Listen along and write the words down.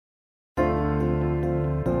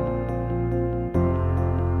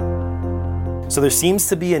So there seems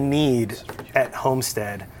to be a need at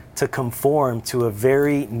Homestead to conform to a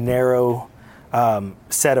very narrow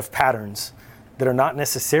set of patterns that are not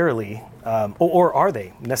necessarily, or are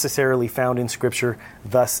they necessarily found in Scripture,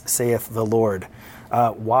 thus saith the Lord.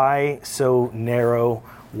 Why so narrow?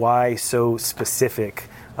 Why so specific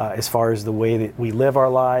as far as the way that we live our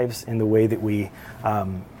lives and the way that we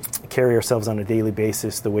carry ourselves on a daily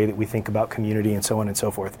basis, the way that we think about community and so on and so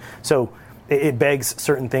forth. So it begs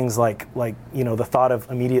certain things like the thought of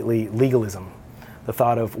immediately legalism, the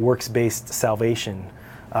thought of works-based salvation.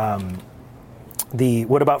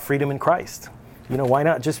 What about freedom in Christ? Why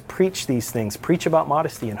not just preach these things, preach about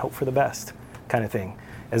modesty and hope for the best kind of thing,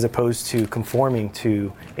 as opposed to conforming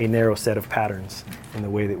to a narrow set of patterns in the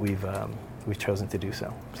way that we've chosen to do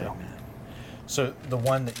so. So the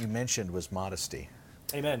one that you mentioned was modesty.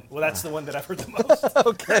 Amen. Well, that's the one that I've heard the most.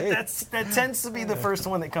 Okay. That tends to be the first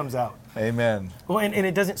one that comes out. Amen. Well, and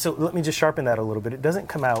it doesn't, so let me just sharpen that a little bit. It doesn't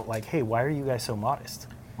come out like, hey, why are you guys so modest?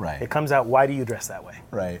 Right. It comes out, why do you dress that way?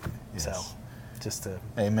 Right. So, Yes. just to...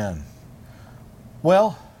 Amen.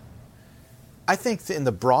 Well, I think that in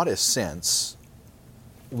the broadest sense,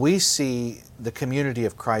 we see the community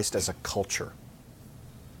of Christ as a culture,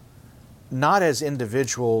 not as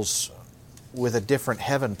individuals with a different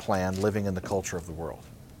heaven plan living in the culture of the world.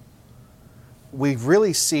 We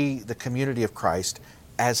really see the community of Christ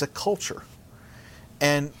as a culture.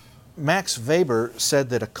 And Max Weber said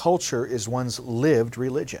that a culture is one's lived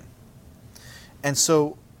religion. And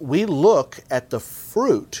so we look at the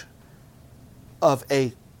fruit of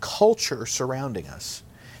a culture surrounding us,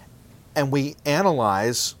 and we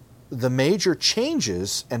analyze the major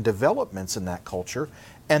changes and developments in that culture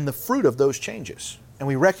and the fruit of those changes. And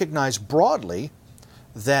we recognize broadly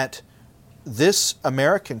that this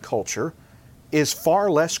American culture is far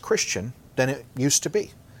less Christian than it used to be.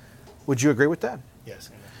 Would you agree with that? Yes.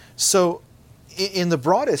 Amen. So in the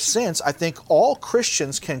broadest sense, I think all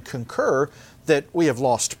Christians can concur that we have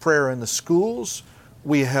lost prayer in the schools,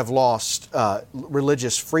 we have lost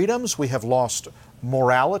religious freedoms, we have lost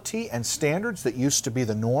morality and standards that used to be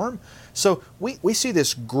the norm. So we see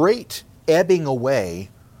this great ebbing away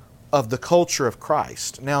of the culture of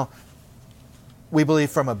Christ. Now, we believe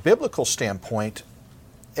from a biblical standpoint,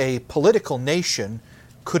 a political nation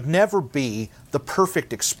could never be the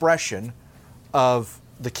perfect expression of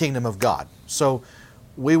the kingdom of God. So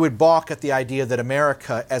we would balk at the idea that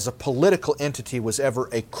America as a political entity was ever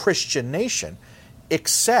a Christian nation,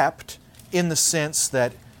 except in the sense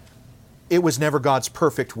that it was never God's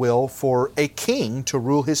perfect will for a king to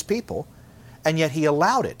rule his people, and yet he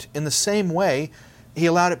allowed it. In the same way, he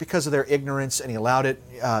allowed it because of their ignorance, and he allowed it,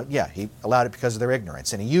 he allowed it because of their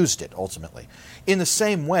ignorance, and he used it ultimately. In the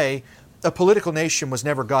same way, a political nation was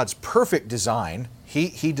never God's perfect design.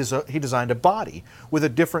 He designed a body with a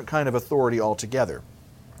different kind of authority altogether.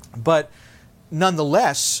 But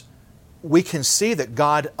nonetheless, we can see that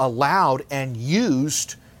God allowed and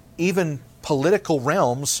used even political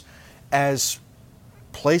realms as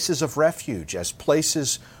places of refuge, as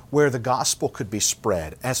places where the gospel could be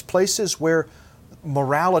spread, as places where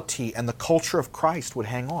morality and the culture of Christ would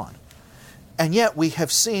hang on. And yet we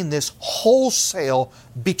have seen this wholesale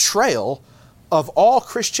betrayal of all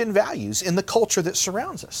Christian values in the culture that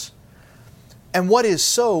surrounds us. And what is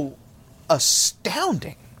so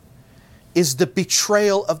astounding is the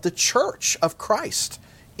betrayal of the church of Christ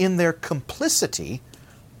in their complicity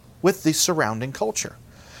with the surrounding culture.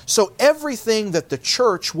 So everything that the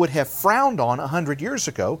church would have frowned on 100 years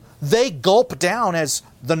ago, they gulp down as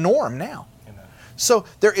the norm now. Amen. So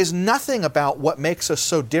there is nothing about what makes us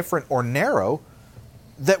so different or narrow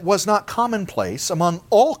that was not commonplace among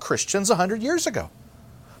all Christians 100 years ago.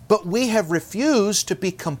 But we have refused to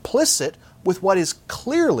be complicit with what is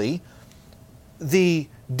clearly the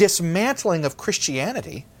dismantling of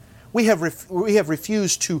Christianity. We have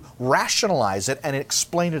refused to rationalize it and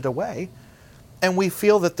explain it away. And we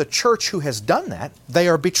feel that the church who has done that, they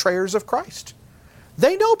are betrayers of Christ.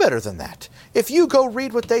 They know better than that. If you go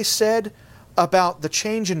read what they said about the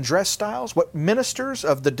change in dress styles, what ministers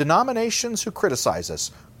of the denominations who criticize us,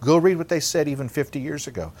 go read what they said even 50 years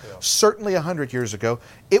ago. Yeah. Certainly 100 years ago,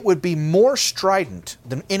 it would be more strident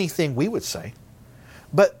than anything we would say.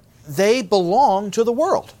 But they belong to the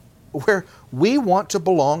world, where we want to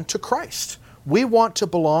belong to Christ. We want to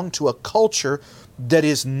belong to a culture that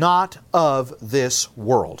is not of this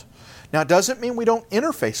world. Now, it doesn't mean we don't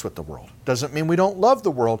interface with the world. Doesn't mean we don't love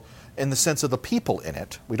the world in the sense of the people in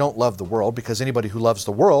it. We don't love the world because anybody who loves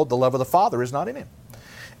the world, the love of the Father is not in him.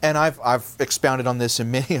 And I've expounded on this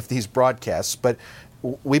in many of these broadcasts, but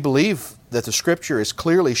we believe that the Scripture is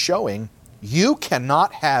clearly showing You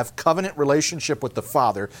cannot have covenant relationship with the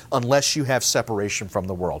Father unless you have separation from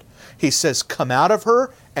the world. He says, come out of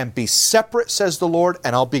her and be separate, says the Lord,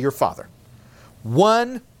 and I'll be your Father.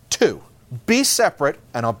 1, 2, be separate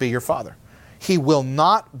and I'll be your Father. He will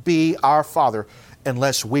not be our Father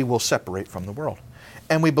unless we will separate from the world.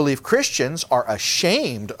 And we believe Christians are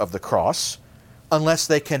ashamed of the cross unless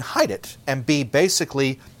they can hide it and be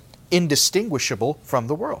basically indistinguishable from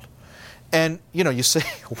the world. And, you say,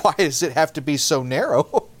 why does it have to be so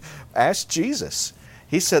narrow? Ask Jesus.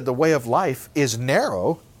 He said the way of life is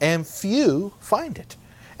narrow and few find it.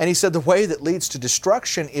 And he said the way that leads to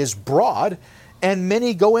destruction is broad and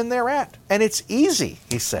many go in thereat. And it's easy,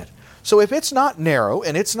 he said. So if it's not narrow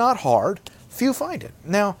and it's not hard, few find it.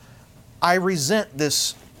 Now, I resent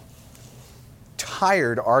this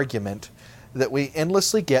tired argument that we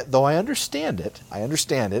endlessly get, though I understand it.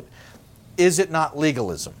 Is it not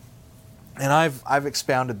legalism? And I've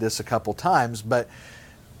expounded this a couple times, but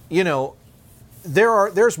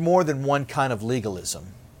there's more than one kind of legalism.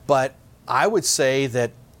 But I would say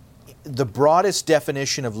that the broadest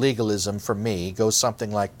definition of legalism for me goes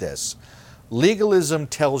something like this. Legalism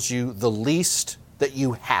tells you the least that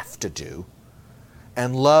you have to do,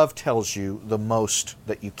 and love tells you the most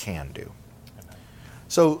that you can do.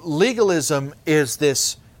 So legalism is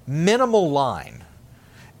this minimal line.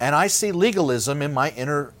 And I see legalism in my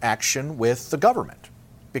interaction with the government,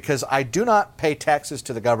 because I do not pay taxes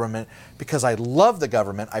to the government because I love the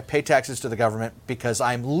government. I pay taxes to the government because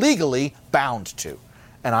I'm legally bound to.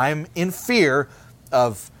 And I'm in fear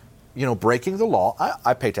of, breaking the law.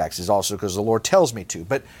 I pay taxes also because the Lord tells me to.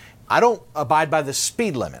 But I don't abide by the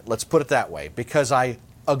speed limit, let's put it that way, because I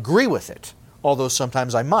agree with it, although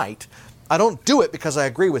sometimes I might. I don't do it because I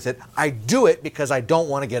agree with it. I do it because I don't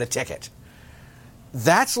want to get a ticket.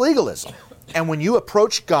 That's legalism. And when you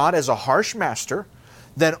approach God as a harsh master,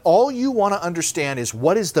 then all you want to understand is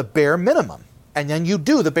what is the bare minimum. And then you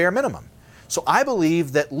do the bare minimum. So I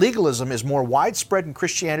believe that legalism is more widespread in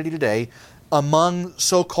Christianity today among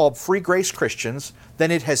so-called free grace Christians than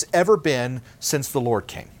it has ever been since the Lord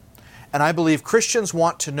came. And I believe Christians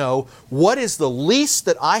want to know what is the least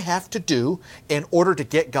that I have to do in order to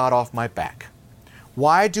get God off my back.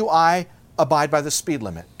 Why do I abide by the speed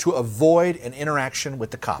limit? To avoid an interaction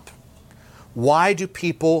with the cop. Why do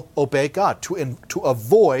people obey God? To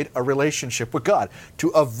avoid a relationship with God, to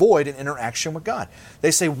avoid an interaction with God.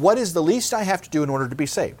 They say, what is the least I have to do in order to be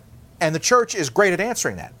saved? And the church is great at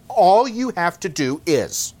answering that. All you have to do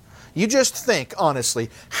is. You just think, honestly,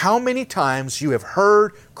 how many times you have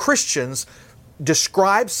heard Christians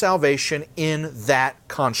describe salvation in that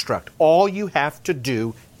construct. All you have to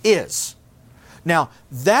do is. Now,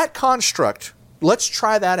 that construct, let's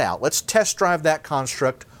try that out. Let's test drive that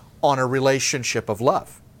construct on a relationship of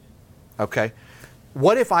love. Okay?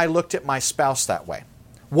 What if I looked at my spouse that way?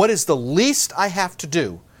 What is the least I have to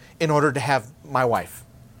do in order to have my wife?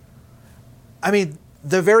 I mean,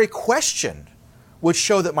 the very question would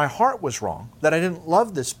show that my heart was wrong, that I didn't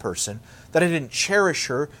love this person, that I didn't cherish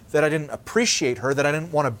her, that I didn't appreciate her, that I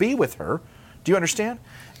didn't want to be with her. Do you understand?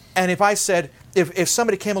 And if I said, if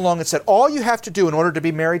somebody came along and said, all you have to do in order to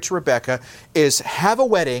be married to Rebecca is have a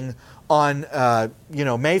wedding on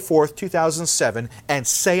May 4th, 2007, and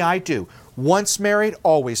say I do. Once married,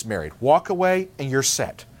 always married. Walk away and you're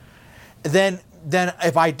set. Then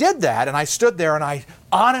if I did that and I stood there and I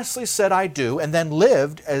honestly said I do and then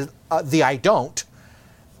lived as the I don't,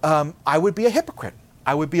 I would be a hypocrite.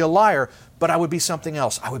 I would be a liar, but I would be something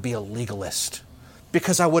else. I would be a legalist.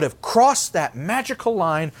 Because I would have crossed that magical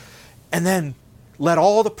line and then let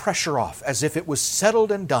all the pressure off as if it was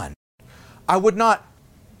settled and done. I would not,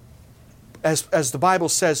 as the Bible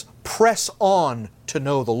says, press on to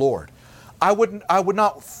know the Lord. I would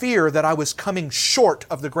not fear that I was coming short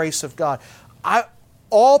of the grace of God.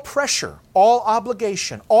 All pressure, all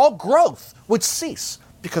obligation, all growth would cease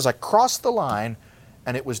because I crossed the line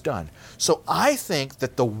and it was done. So I think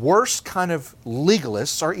that the worst kind of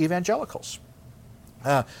legalists are evangelicals.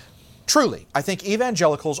 Truly, I think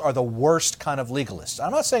evangelicals are the worst kind of legalists. I'm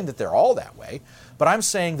not saying that they're all that way, but I'm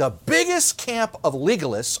saying the biggest camp of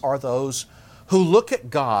legalists are those who look at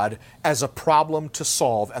God as a problem to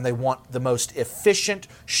solve and they want the most efficient,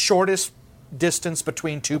 shortest distance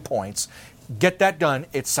between 2 points. Get that done,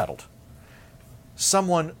 it's settled.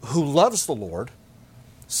 Someone who loves the Lord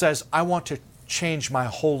says, I want to change my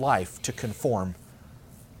whole life to conform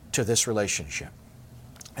to this relationship.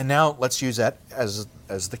 And now let's use that as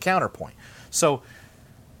the counterpoint. So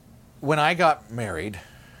when I got married,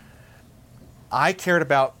 I cared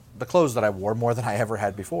about the clothes that I wore more than I ever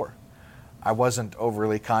had before. I wasn't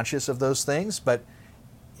overly conscious of those things, but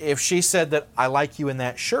if she said that I like you in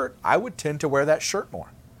that shirt, I would tend to wear that shirt more.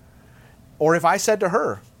 Or if I said to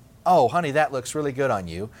her, oh, honey, that looks really good on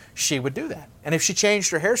you, she would do that. And if she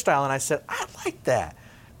changed her hairstyle and I said, I like that,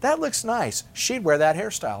 that looks nice, she'd wear that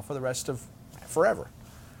hairstyle for the rest of forever.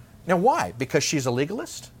 Now, why? Because she's a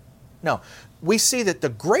legalist? No. We see that the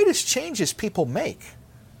greatest changes people make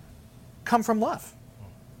come from love,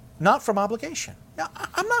 not from obligation. Now,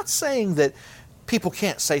 I'm not saying that people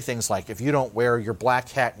can't say things like, if you don't wear your black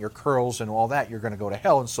hat and your curls and all that, you're going to go to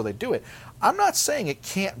hell, and so they do it. I'm not saying it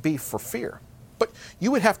can't be for fear. But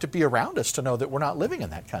you would have to be around us to know that we're not living in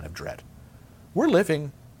that kind of dread. We're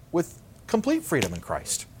living with complete freedom in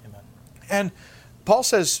Christ. Amen. And Paul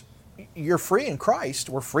says, you're free in Christ.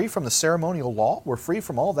 We're free from the ceremonial law. We're free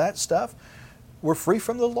from all that stuff. We're free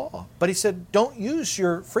from the law. But he said, don't use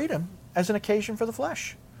your freedom as an occasion for the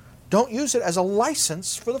flesh. Don't use it as a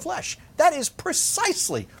license for the flesh. That is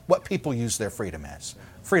precisely what people use their freedom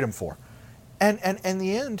for. And in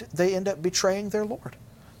the end, they end up betraying their Lord.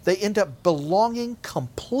 They end up belonging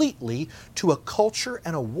completely to a culture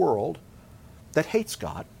and a world that hates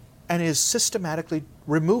God and is systematically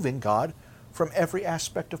removing God from every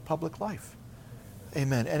aspect of public life.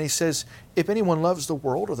 Amen. And he says, if anyone loves the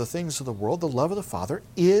world or the things of the world, the love of the Father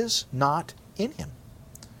is not in him.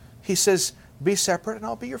 He says, be separate and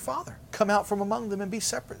I'll be your Father. Come out from among them and be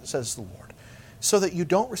separate, says the Lord, so that you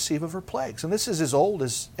don't receive of her plagues. And this is as old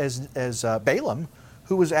as Balaam,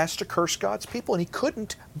 who was asked to curse God's people, and he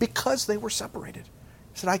couldn't because they were separated.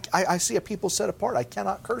 He said, I see a people set apart. I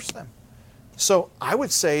cannot curse them. So I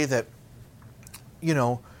would say that,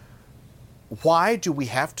 why do we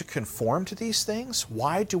have to conform to these things?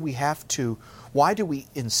 Why do we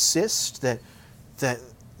insist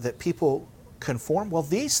that people conform? Well,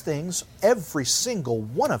 these things, every single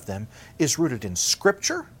one of them, is rooted in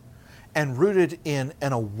Scripture and rooted in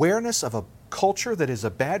an awareness of a culture that is a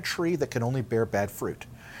bad tree that can only bear bad fruit.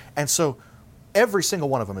 And so every single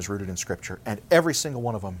one of them is rooted in Scripture, and every single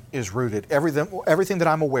one of them is rooted, everything that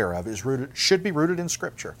I'm aware of should be rooted in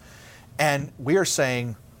Scripture. And we are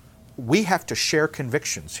saying we have to share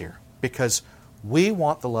convictions here because we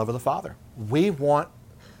want the love of the Father. We want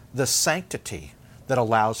the sanctity that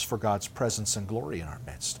allows for God's presence and glory in our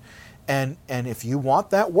midst. And if you want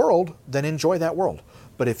that world, then enjoy that world.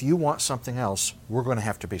 But if you want something else, we're going to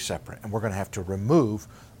have to be separate, and we're going to have to remove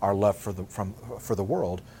our love for the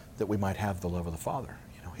world that we might have the love of the Father.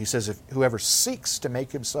 He says, if whoever seeks to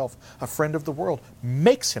make himself a friend of the world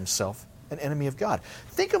makes himself an enemy of God.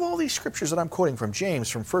 Think of all these scriptures that I'm quoting from James,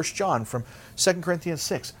 from 1 John, from 2 Corinthians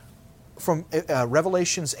 6, from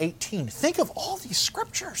Revelations 18. Think of all these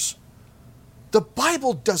scriptures. The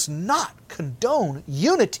Bible does not condone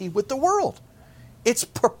unity with the world. It's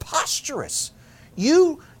preposterous.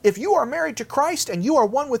 If you are married to Christ and you are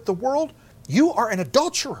one with the world, you are an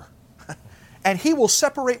adulterer. And he will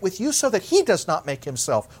separate with you so that he does not make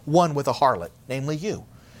himself one with a harlot, namely you.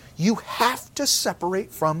 You have to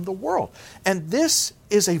separate from the world. And this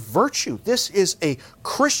is a virtue. This is a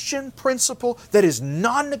Christian principle that is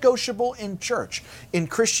non-negotiable in church, in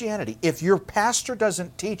Christianity. If your pastor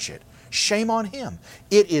doesn't teach it, shame on him.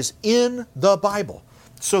 It is in the Bible.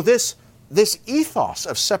 So this ethos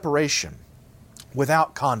of separation,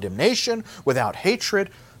 without condemnation, without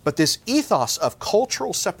hatred, but this ethos of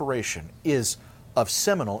cultural separation is of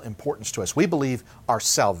seminal importance to us. We believe our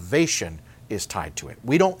salvation is tied to it.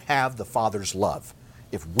 We don't have the Father's love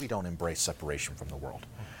if we don't embrace separation from the world.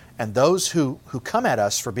 And those who come at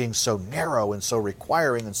us for being so narrow and so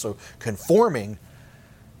requiring and so conforming,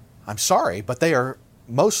 I'm sorry, but they are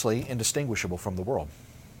mostly indistinguishable from the world.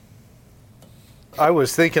 I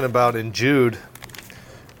was thinking about in Jude,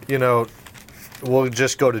 we'll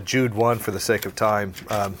just go to Jude 1 for the sake of time.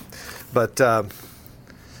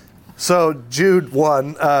 So Jude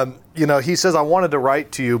 1, he says, I wanted to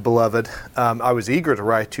write to you, beloved. I was eager to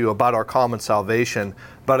write to you about our common salvation,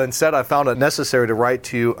 but instead I found it necessary to write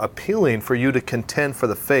to you, appealing for you to contend for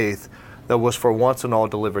the faith that was for once and all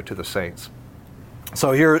delivered to the saints.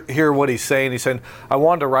 So here what he's saying. He's saying, I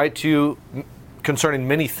wanted to write to you concerning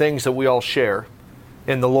many things that we all share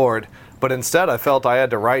in the Lord, but instead I felt I had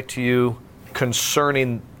to write to you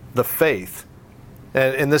concerning the faith.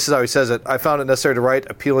 And this is how he says it. I found it necessary to write,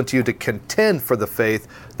 appealing to you to contend for the faith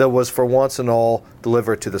that was for once and all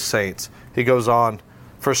delivered to the saints. He goes on,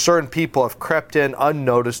 for certain people have crept in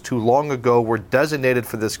unnoticed who long ago were designated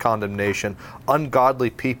for this condemnation,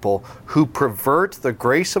 ungodly people who pervert the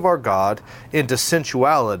grace of our God into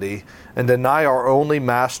sensuality and deny our only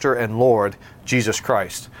Master and Lord, Jesus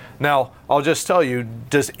Christ. Now, I'll just tell you,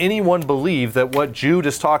 does anyone believe that what Jude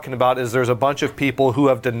is talking about is there's a bunch of people who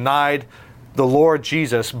have denied the Lord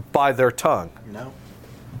Jesus by their tongue? No.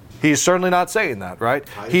 He's certainly not saying that, right?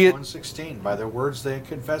 Titus 1:16, by their words they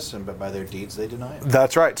confess him, but by their deeds they deny him.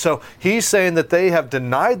 That's right. So he's saying that they have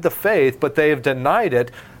denied the faith, but they have denied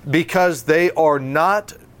it because they are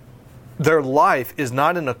not, their life is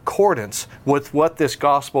not in accordance with what this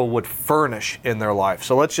gospel would furnish in their life.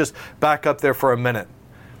 So let's just back up there for a minute.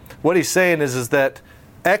 What he's saying is that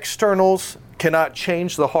externals cannot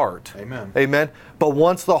change the heart. Amen. Amen. But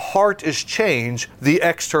once the heart is changed, the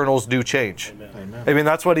externals do change. Amen. I mean,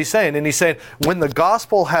 that's what he's saying. And he's saying when the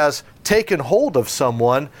gospel has taken hold of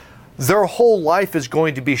someone, their whole life is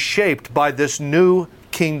going to be shaped by this new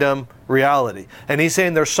kingdom reality. And he's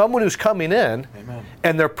saying there's someone who's coming in, Amen.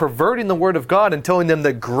 and they're perverting the word of God and telling them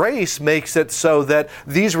that grace makes it so that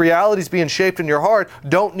these realities being shaped in your heart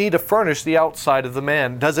don't need to furnish the outside of the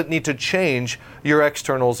man, doesn't need to change your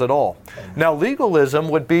externals at all. Amen. Now, legalism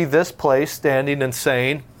would be this place standing and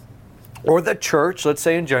saying, or the church, let's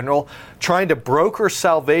say in general, trying to broker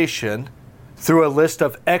salvation through a list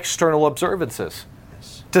of external observances.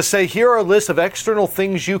 To say, here are a list of external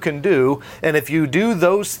things you can do, and if you do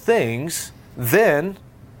those things, then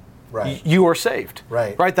you are saved.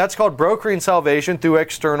 Right. That's called brokering salvation through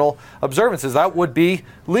external observances. That would be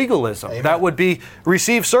legalism. Amen. That would be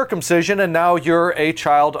receive circumcision, and now you're a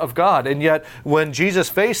child of God. And yet, when Jesus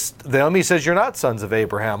faced them, he says, you're not sons of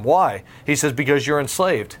Abraham. Why? He says, because you're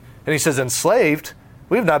enslaved. And he says, enslaved?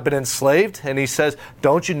 We've not been enslaved. And he says,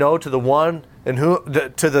 don't you know to the one and who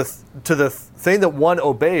to the thing that one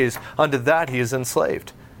obeys, unto that he is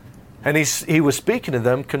enslaved. And he was speaking to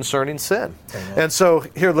them concerning sin. Amen. And so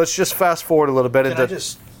here, let's just fast forward a little bit.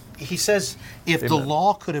 He says, if the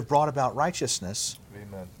law could have brought about righteousness,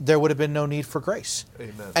 Amen. there would have been no need for grace.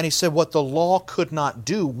 Amen. And he said, what the law could not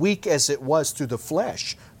do, weak as it was through the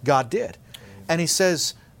flesh, God did. Amen. And he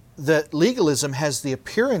says that legalism has the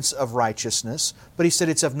appearance of righteousness, but he said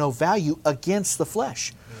it's of no value against the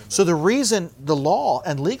flesh. So the reason the law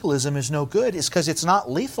and legalism is no good is because it's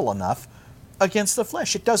not lethal enough against the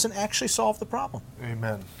flesh. It doesn't actually solve the problem.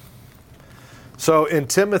 Amen. So in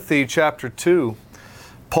Timothy chapter 2,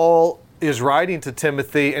 Paul is writing to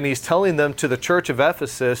Timothy, and he's telling them, to the church of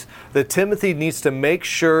Ephesus, that Timothy needs to make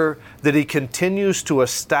sure that he continues to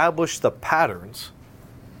establish the patterns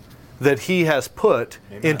that he has put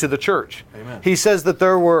Amen. into the church. Amen. He says that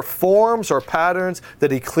there were forms or patterns that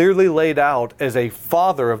he clearly laid out as a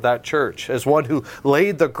father of that church, as one who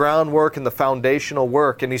laid the groundwork and the foundational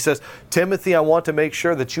work. And he says, Timothy, I want to make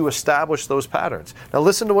sure that you establish those patterns. Now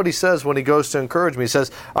listen to what he says when he goes to encourage me. He says,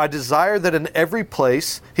 I desire that in every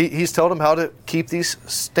place, he's told him how to keep these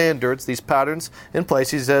standards, these patterns in place.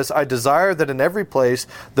 He says, I desire that in every place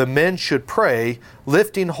the men should pray,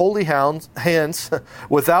 lifting holy hands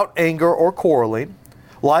without anger or quarreling.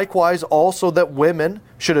 Likewise also that women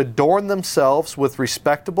should adorn themselves with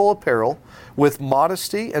respectable apparel, with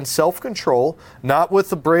modesty and self-control, not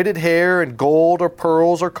with the braided hair and gold or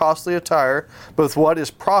pearls or costly attire, but with what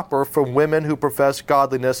is proper for women who profess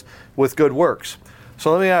godliness with good works.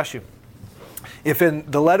 So let me ask you, if in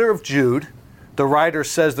the letter of Jude, the writer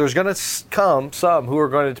says there's going to come some who are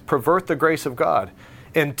going to pervert the grace of God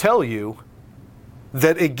and tell you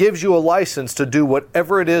that it gives you a license to do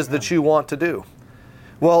whatever it is that you want to do.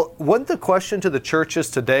 Well, wouldn't the question to the churches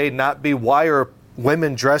today not be, why are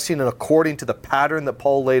women dressing according to the pattern that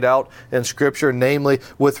Paul laid out in Scripture, namely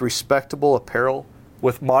with respectable apparel,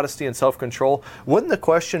 with modesty and self-control? Wouldn't the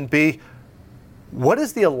question be, what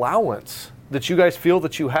is the allowance that you guys feel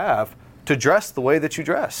that you have to dress the way that you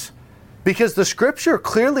dress? Because the Scripture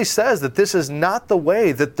clearly says that this is not the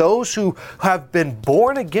way that those who have been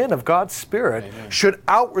born again of God's Spirit Amen. should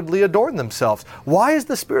outwardly adorn themselves. Why is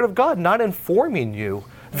the Spirit of God not informing you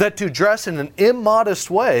that to dress in an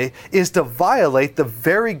immodest way is to violate the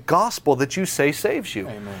very gospel that you say saves you?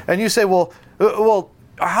 Amen. And you say, well,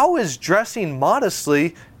 how is dressing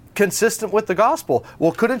modestly consistent with the gospel?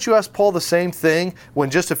 Well, couldn't you ask Paul the same thing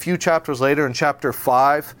when just a few chapters later in chapter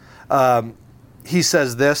 5, he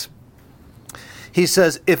says this? He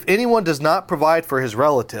says, if anyone does not provide for his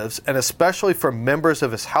relatives, and especially for members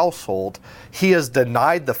of his household, he has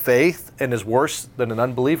denied the faith and is worse than an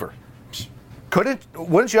unbeliever.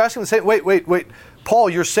 Wouldn't you ask him to say, wait, Paul,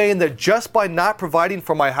 you're saying that just by not providing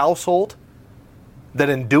for my household, that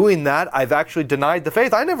in doing that, I've actually denied the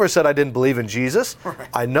faith? I never said I didn't believe in Jesus. Right.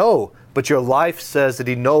 I know, but your life says that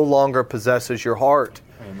he no longer possesses your heart.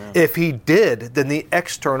 Amen. If he did, then the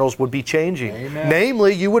externals would be changing. Amen.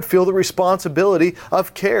 Namely, you would feel the responsibility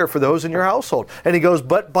of care for those in your household. And he goes,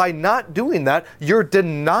 but by not doing that, you're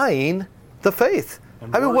denying the faith.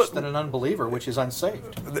 And worse than an unbeliever, which is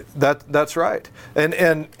unsaved. That's right.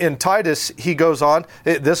 And in Titus, he goes on,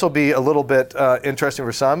 this will be a little bit interesting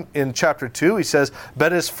for some. In chapter 2, he says,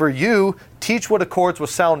 but as for you, teach what accords with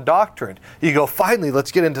sound doctrine. You go, finally,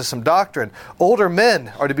 let's get into some doctrine. Older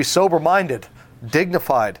men are to be sober-minded,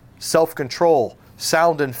 dignified, self-control,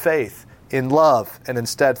 sound in faith, in love, and in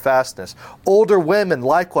steadfastness. Older women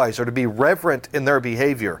likewise are to be reverent in their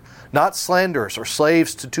behavior, not slanderers or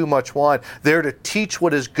slaves to too much wine. They're to teach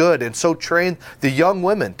what is good, and so train the young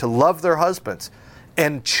women to love their husbands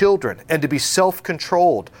and children, and to be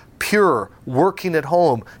self-controlled, pure, working at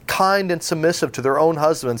home, kind and submissive to their own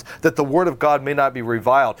husbands, that the word of God may not be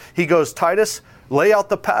reviled. He goes, Titus, lay out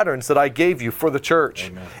the patterns that I gave you for the church.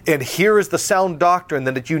 Amen. And here is the sound doctrine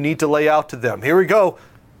that you need to lay out to them. Here we go.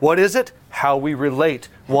 What is it? How we relate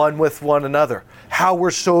one with one another. How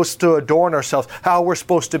we're supposed to adorn ourselves. How we're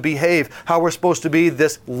supposed to behave. How we're supposed to be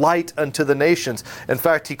this light unto the nations. In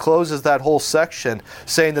fact, he closes that whole section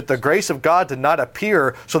saying that the grace of God did not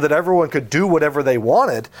appear so that everyone could do whatever they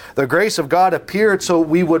wanted. The grace of God appeared so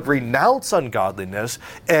we would renounce ungodliness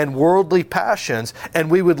and worldly passions, and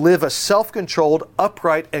we would live a self-controlled,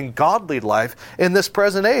 upright, and godly life in this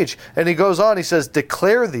present age. And he goes on, he says,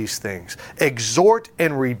 declare these things, exhort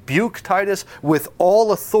and rebuke Titus with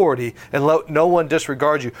all authority, and let no one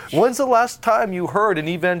disregard you. When's the last time you heard an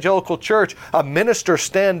evangelical church, a minister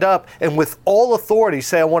stand up and with all authority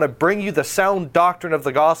say, I want to bring you the sound doctrine of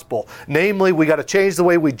the gospel? Namely, we got to change the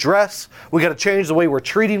way we dress. We got to change the way we're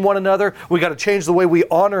treating one another. We got to change the way we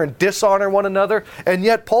honor and dishonor one another. And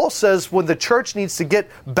yet Paul says when the church needs to get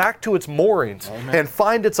back to its moorings, Amen, and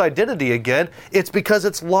find its identity again, it's because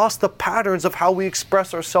it's lost the patterns of how we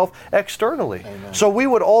express ourselves externally. Amen. So we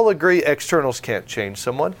would all agree externals can't change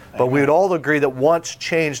someone, but Amen, we would all agree that once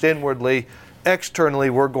changed inwardly, externally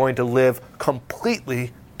we're going to live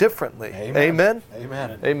completely differently. Amen. Amen.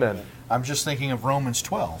 Amen. Amen. I'm just thinking of Romans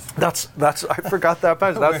 12. That's I forgot that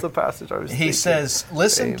passage. That's the passage I was thinking. He says,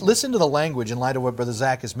 listen to the language in light of what Brother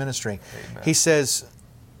Zach is ministering. Amen. He says,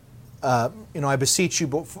 I beseech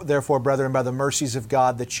you, therefore, brethren, by the mercies of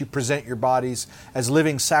God, that you present your bodies as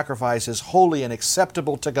living sacrifices, holy and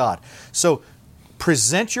acceptable to God. So,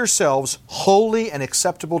 present yourselves holy and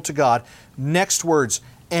acceptable to God. Next words,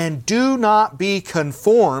 and do not be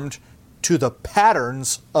conformed to the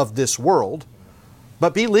patterns of this world,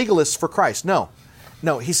 but be legalists for Christ. No,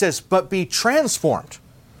 he says, but be transformed.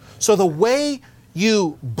 So the way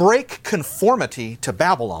you break conformity to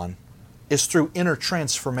Babylon is through inner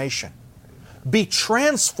transformation. Be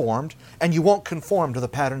transformed, and you won't conform to the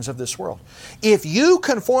patterns of this world. If you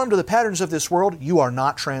conform to the patterns of this world, you are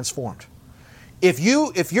not transformed. If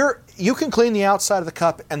you can clean the outside of the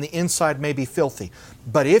cup and the inside may be filthy,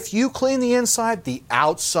 but if you clean the inside, the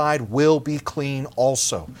outside will be clean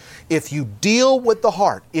also. If you deal with the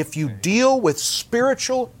heart, if you deal with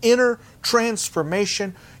spiritual inner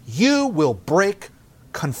transformation, you will break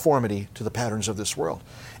conformity to the patterns of this world.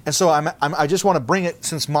 And so I just want to bring it,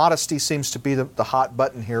 since modesty seems to be the hot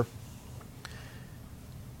button here.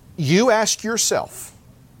 You ask yourself,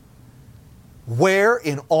 where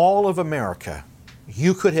in all of America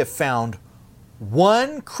you could have found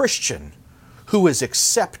one Christian who is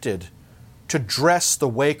accepted to dress the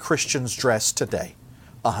way Christians dress today,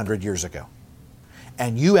 100 years ago.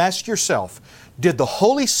 And you ask yourself, did the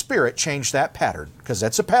Holy Spirit change that pattern? Because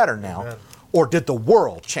that's a pattern now. Amen. Or did the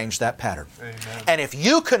world change that pattern? Amen. And if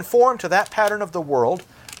you conform to that pattern of the world,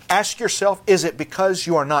 ask yourself, is it because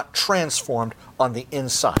you are not transformed on the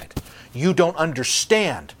inside? You don't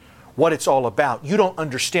understand what it's all about. You don't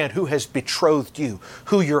understand who has betrothed you,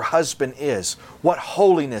 who your husband is, what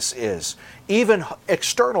holiness is, even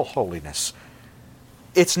external holiness.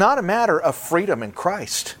 It's not a matter of freedom in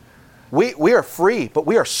Christ. We are free, but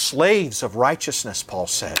we are slaves of righteousness, Paul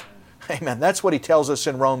said. Amen. That's what he tells us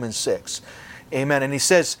in Romans 6. Amen. And he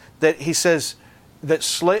says that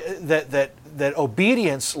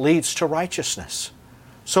obedience leads to righteousness.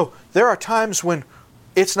 So there are times when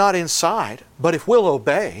it's not inside, but if we'll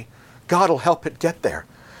obey, God will help it get there.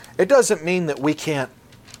 It doesn't mean that we can't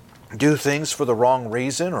do things for the wrong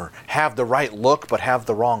reason or have the right look but have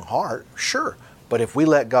the wrong heart. Sure. But if we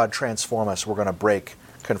let God transform us, we're going to break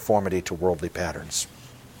conformity to worldly patterns.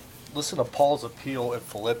 Listen to Paul's appeal in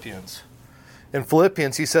Philippians. In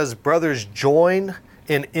Philippians, he says, brothers, join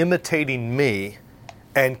in imitating me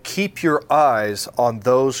and keep your eyes on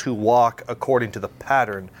those who walk according to the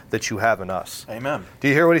pattern that you have in us. Amen. Do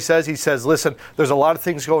you hear what he says? He says, listen, there's a lot of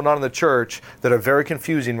things going on in the church that are very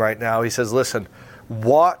confusing right now. He says, listen,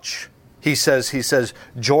 watch He says,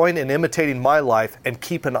 join in imitating my life and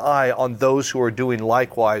keep an eye on those who are doing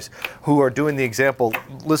likewise, who are doing the example.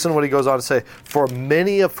 Listen to what he goes on to say. For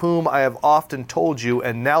many of whom I have often told you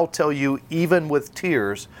and now tell you even with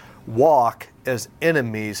tears, walk as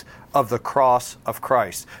enemies of the cross of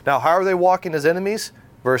Christ. Now, how are they walking as enemies?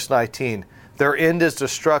 Verse 19. Their end is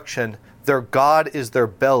destruction. Their God is their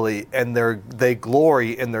belly, and they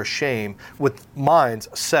glory in their shame with minds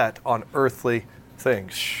set on earthly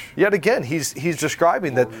things. Yet again, he's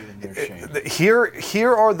describing that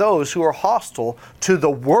here are those who are hostile to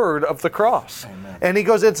the word of the cross. Amen. And he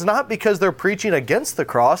goes, it's not because they're preaching against the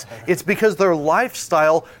cross, it's because their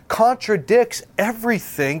lifestyle contradicts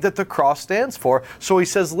everything that the cross stands for. So he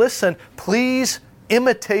says, listen, please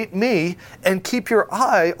imitate me and keep your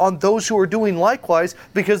eye on those who are doing likewise,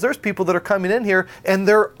 because there's people that are coming in here and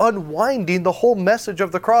they're unwinding the whole message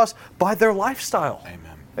of the cross by their lifestyle.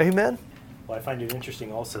 Amen. Amen. Well, I find it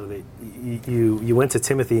interesting also that you went to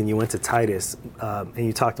Timothy and you went to Titus, and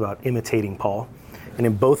you talked about imitating Paul. And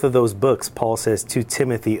in both of those books, Paul says to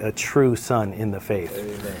Timothy, a true son in the faith.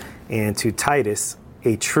 Amen. And to Titus,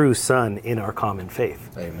 a true son in our common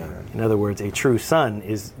faith. Amen. In other words, a true son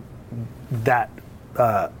is that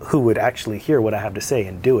who would actually hear what I have to say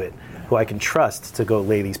and do it, who I can trust to go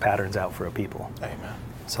lay these patterns out for a people. Amen.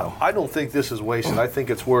 So I don't think this is wasted. I think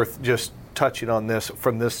it's worth just touching on this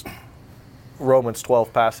from this Romans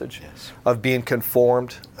 12 passage of being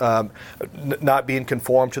conformed, not being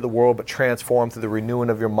conformed to the world, but transformed through the renewing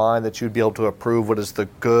of your mind, that you'd be able to approve what is the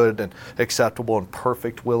good and acceptable and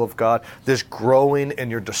perfect will of God. This growing in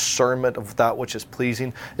your discernment of that which is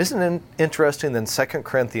pleasing. Isn't it interesting that in 2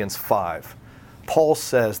 Corinthians 5, Paul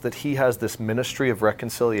says that he has this ministry of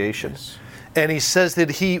reconciliation. Yes. And he says that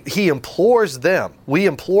he implores them, we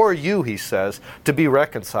implore you, he says, to be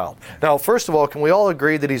reconciled. Now, first of all, can we all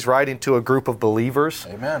agree that he's writing to a group of believers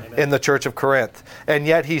Amen. in the church of Corinth? And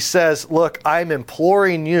yet he says, look, I'm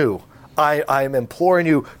imploring you, I'm imploring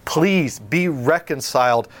you, please be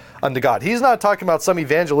reconciled unto God. He's not talking about some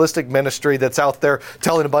evangelistic ministry that's out there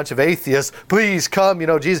telling a bunch of atheists, please come,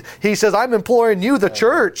 Jesus. He says, I'm imploring you, the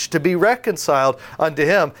church, to be reconciled unto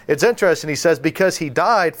him. It's interesting, he says, because he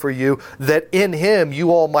died for you, that in him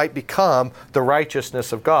you all might become the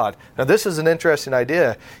righteousness of God. Now, this is an interesting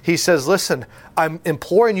idea. He says, listen, I'm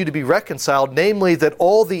imploring you to be reconciled, namely that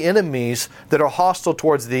all the enemies that are hostile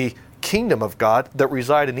towards the kingdom of God that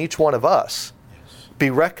reside in each one of us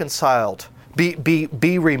be reconciled, be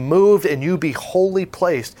removed, and you be wholly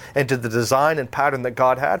placed into the design and pattern that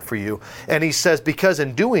God had for you. And he says, because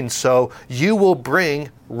in doing so, you will bring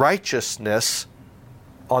righteousness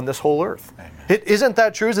on this whole earth. Isn't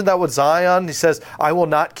that true? Isn't that what Zion, he says, I will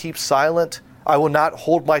not keep silent. I will not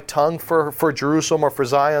hold my tongue for Jerusalem or for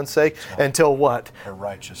Zion's sake until what? Her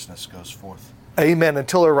righteousness goes forth. Amen.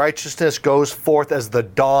 Until her righteousness goes forth as the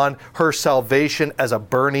dawn, her salvation as a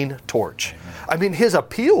burning torch. Amen. I mean, his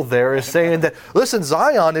appeal there is saying that, listen,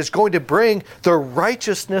 Zion is going to bring the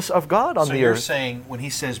righteousness of God on the earth. So you're saying, when he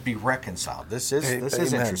says be reconciled, this is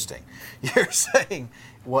interesting. You're saying,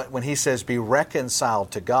 when he says be reconciled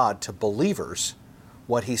to God, to believers,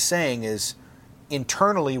 what he's saying is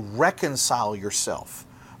internally reconcile yourself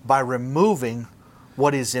by removing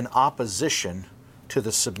what is in opposition to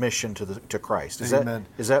the submission to Christ. Is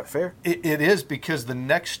that fair? It is, because the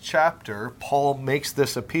next chapter, Paul makes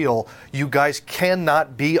this appeal. You guys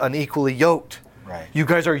cannot be unequally yoked. Right. You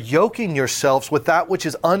guys are yoking yourselves with that which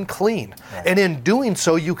is unclean. Right. And in doing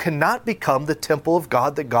so, you cannot become the temple of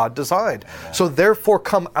God that God designed. Amen. So therefore,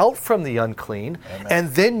 come out from the unclean, Amen. And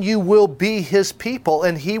then you will be his people,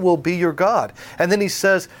 and he will be your God. And then he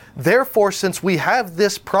says, therefore, since we have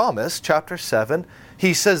this promise, chapter 7,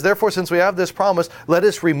 he says, therefore, since we have this promise, let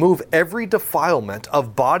us remove every defilement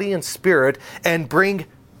of body and spirit and bring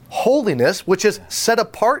holiness, which is set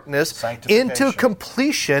apartness, into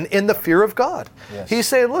completion in the fear of God. Yes. He's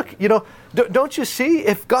saying, look, don't you see,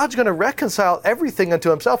 if God's going to reconcile everything unto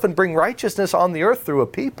himself and bring righteousness on the earth through a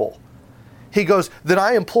people, he goes, then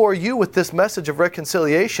I implore you with this message of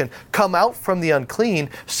reconciliation, come out from the unclean,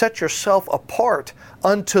 set yourself apart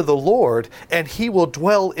unto the Lord, and he will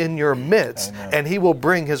dwell in your midst, Amen. And he will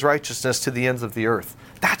bring his righteousness to the ends of the earth.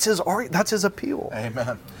 That's his appeal.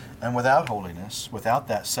 Amen. And without holiness, without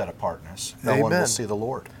that set apartness, no Amen. one will see the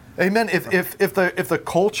Lord. Amen. If the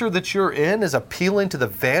culture that you're in is appealing to the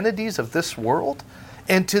vanities of this world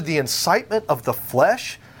and to the incitement of the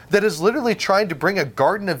flesh, that is literally trying to bring a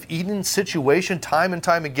Garden of Eden situation time and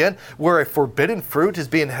time again, where a forbidden fruit is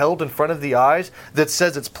being held in front of the eyes that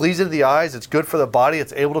says it's pleasing to the eyes, it's good for the body,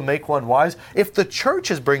 it's able to make one wise. If the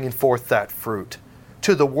church is bringing forth that fruit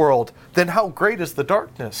to the world, then how great is the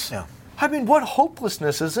darkness? Yeah. I mean, what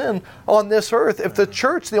hopelessness is on this earth if the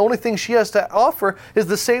church, the only thing she has to offer is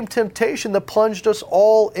the same temptation that plunged us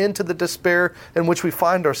all into the despair in which we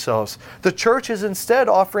find ourselves. The church is instead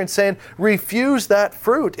offering, saying, refuse that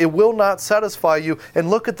fruit. It will not satisfy you. And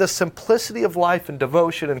look at the simplicity of life and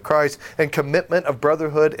devotion in Christ and commitment of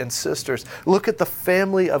brotherhood and sisters. Look at the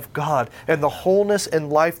family of God and the wholeness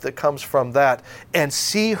and life that comes from that, and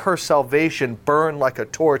see her salvation burn like a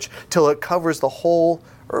torch till it covers the whole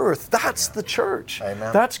earth. That's the church.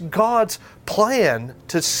 Amen. That's God's plan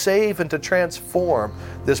to save and to transform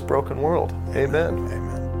this broken world. Amen.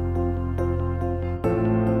 Amen.